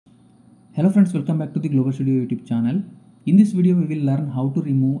Hello friends, welcome back to the Global Studio YouTube channel. In this video, we will learn how to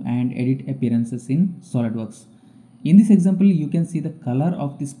remove and edit appearances in Solidworks. In this example, you can see the color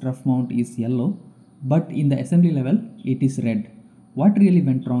of this trough mount is yellow, but in the assembly level, it is red. What really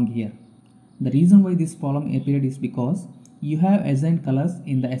went wrong here? The reason why this problem appeared is because you have assigned colors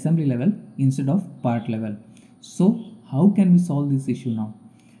in the assembly level instead of part level. So, how can we solve this issue now?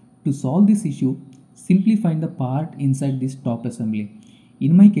 To solve this issue, simply find the part inside this top assembly.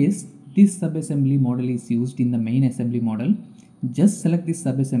 In my case, this subassembly model is used in the main assembly model. Just select this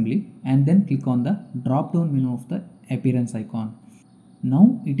subassembly and then click on the drop down menu of the appearance icon.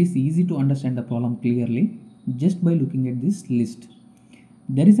 Now it is easy to understand the problem clearly just by looking at this list.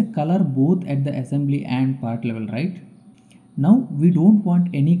 There is a color both at the assembly and part level, right? Now we don't want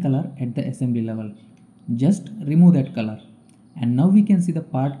any color at the assembly level. Just remove that color. And now we can see the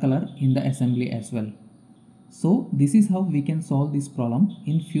part color in the assembly as well. So this is how we can solve this problem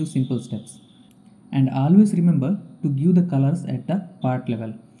in few simple steps. And always remember to give the colors at the part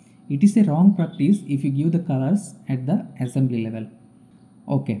level. It is a wrong practice if you give the colors at the assembly level.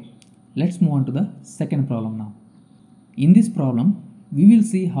 Okay, let's move on to the second problem now. In this problem, we will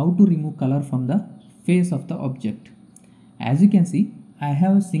see how to remove color from the face of the object. As you can see, I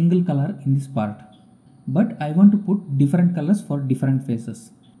have a single color in this part, but I want to put different colors for different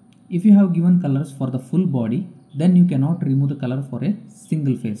faces. If you have given colors for the full body, then you cannot remove the color for a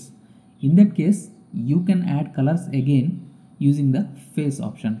single face. In that case, you can add colors again using the face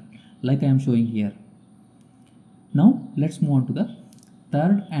option, like I am showing here. Now let's move on to the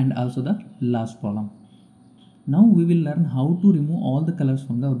third and also the last problem. Now we will learn how to remove all the colors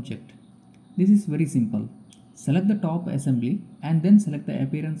from the object. This is very simple. Select the top assembly and then select the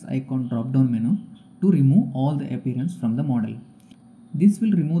appearance icon drop down menu to remove all the appearance from the model. This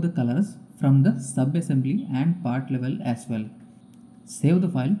will remove the colors from the sub-assembly and part level as well. Save the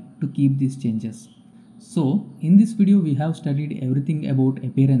file to keep these changes. So, in this video we have studied everything about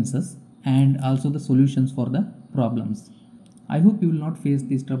appearances and also the solutions for the problems. I hope you will not face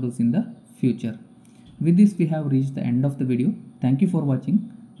these troubles in the future. With this we have reached the end of the video. Thank you for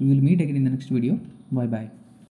watching. We will meet again in the next video. Bye bye.